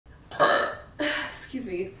Excuse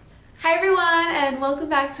me. Hi everyone, and welcome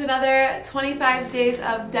back to another 25 Days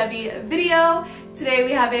of Debbie video. Today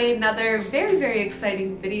we have another very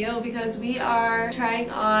exciting video because we are trying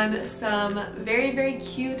on some very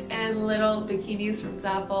cute and little bikinis from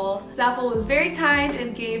Zaful. Zaful was very kind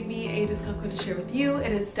and gave me a discount code to share with you.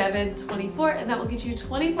 It is DEVON24 and that will get you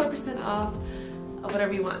 24% off of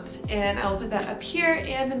whatever you want. And I will put that up here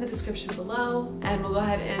and in the description below, and we'll go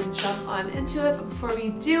ahead and jump on into it. But before we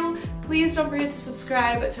do, please don't forget to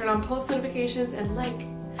subscribe, turn on post notifications, and like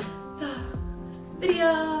the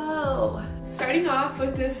video. Starting off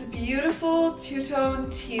with this beautiful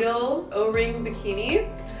two-tone teal O-ring bikini.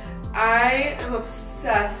 I am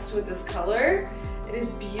obsessed with this color. It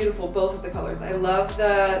is beautiful, both of the colors. I love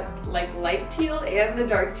the light teal and the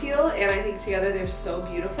dark teal, and I think together they're so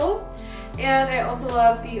beautiful. And I also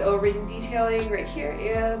love the O-ring detailing right here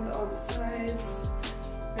and on the sides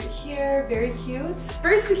right here. Very cute.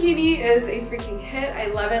 First bikini is a freaking hit. I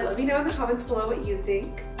love it. Let me know in the comments below what you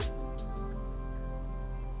think.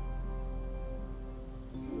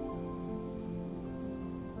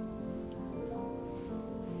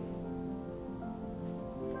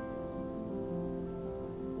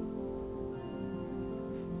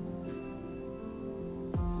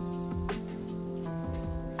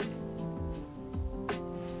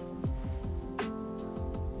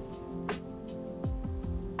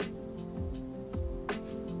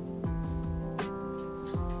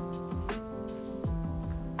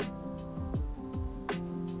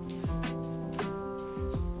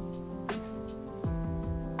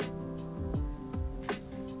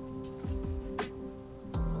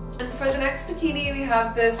 And for the next bikini, we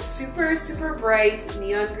have this super bright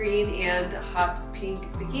neon green and hot pink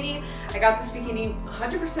bikini. I got this bikini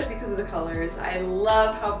 100% because of the colors. I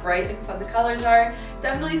love how bright and fun the colors are.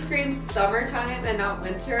 Definitely screams summertime and not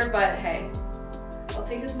winter, but hey, I'll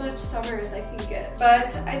take as much summer as I can get.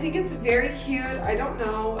 But I think it's very cute. I don't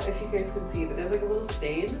know if you guys can see, but there's like a little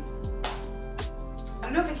stain. I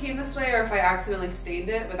don't know if it came this way or if I accidentally stained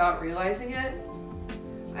it without realizing it.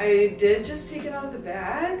 I did just take it out of the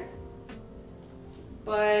bag,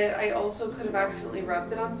 but I also could have accidentally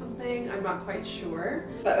rubbed it on something. I'm not quite sure.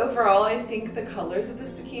 But overall, I think the colors of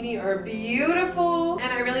this bikini are beautiful.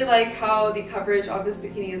 And I really like how the coverage on this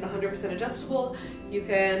bikini is 100% adjustable. You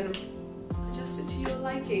can adjust it to your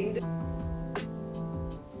liking.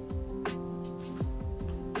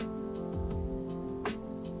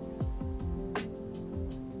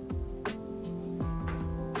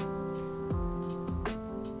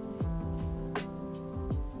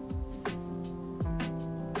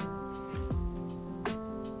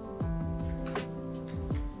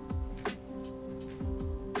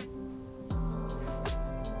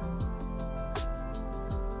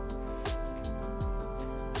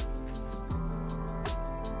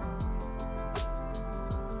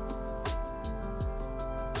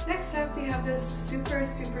 Next up, we have this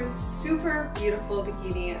super beautiful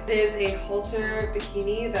bikini. It is a halter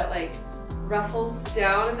bikini that ruffles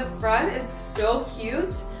down in the front. It's so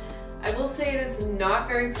cute. I will say it is not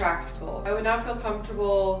very practical. I would not feel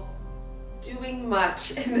comfortable doing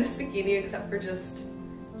much in this bikini except for just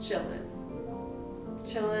chilling,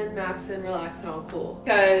 maxing, relaxing, all cool.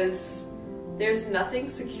 Because there's nothing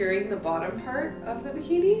securing the bottom part of the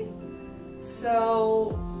bikini. So,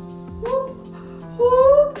 whoop.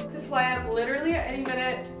 Could fly up literally at any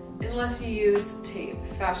minute unless you use tape,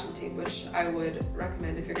 fashion tape, which I would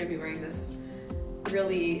recommend if you're going to be wearing this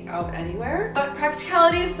really out anywhere. But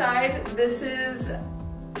practicality aside, this is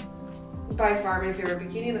by far my favorite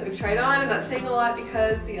bikini that we've tried on, and that's saying a lot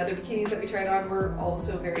because the other bikinis that we tried on were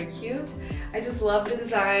also very cute. I just love the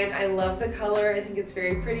design. I love the color. I think it's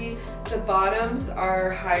very pretty. The bottoms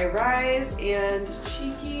are high rise and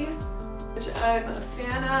cheeky, which I'm a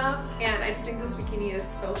fan of, and I just think this bikini is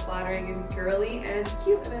so flattering and girly and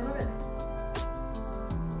cute, and I love it.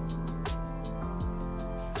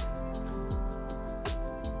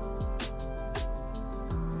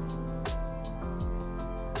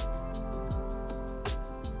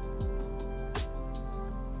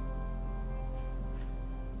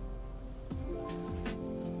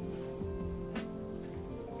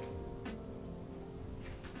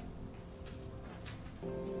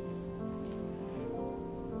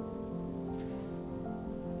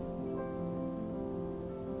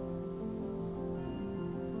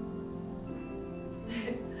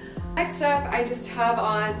 Next up, I just have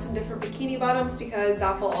on some different bikini bottoms because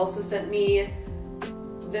Zaful also sent me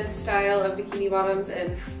this style of bikini bottoms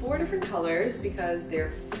in 4 different colors because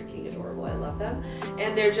they're freaking adorable. I love them.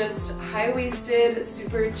 And they're just high-waisted,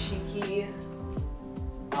 super cheeky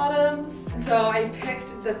bottoms. So I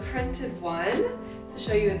picked the printed one to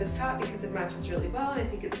show you this top because it matches really well, and I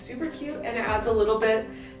think it's super cute, and it adds a little bit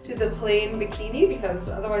to the plain bikini because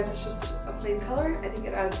otherwise it's just a plain color. I think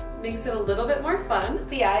it makes it a little bit more fun.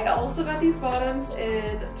 But yeah, I also got these bottoms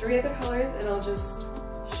in 3 other colors, and I'll just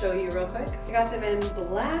show you real quick. I got them in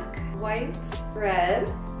black, white,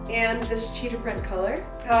 red, and this cheetah print color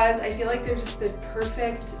because I feel like they're just the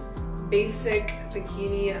perfect basic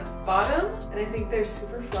bikini bottom, and I think they're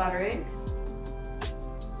super flattering.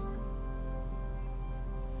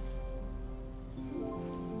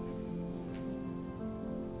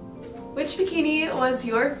 Which bikini was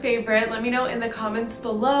your favorite? Let me know in the comments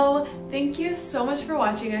below. Thank you so much for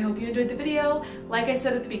watching. I hope you enjoyed the video. Like I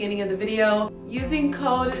said at the beginning of the video, using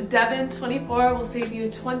code DEVON24 will save you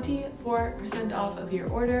 24% off of your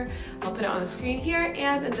order. I'll put it on the screen here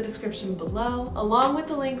and in the description below, along with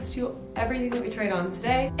the links to everything that we tried on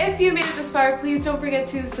today. If you made it this far, please don't forget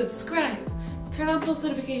to subscribe, turn on post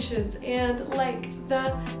notifications, and like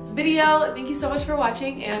the video. Thank you so much for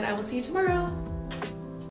watching, and I will see you tomorrow.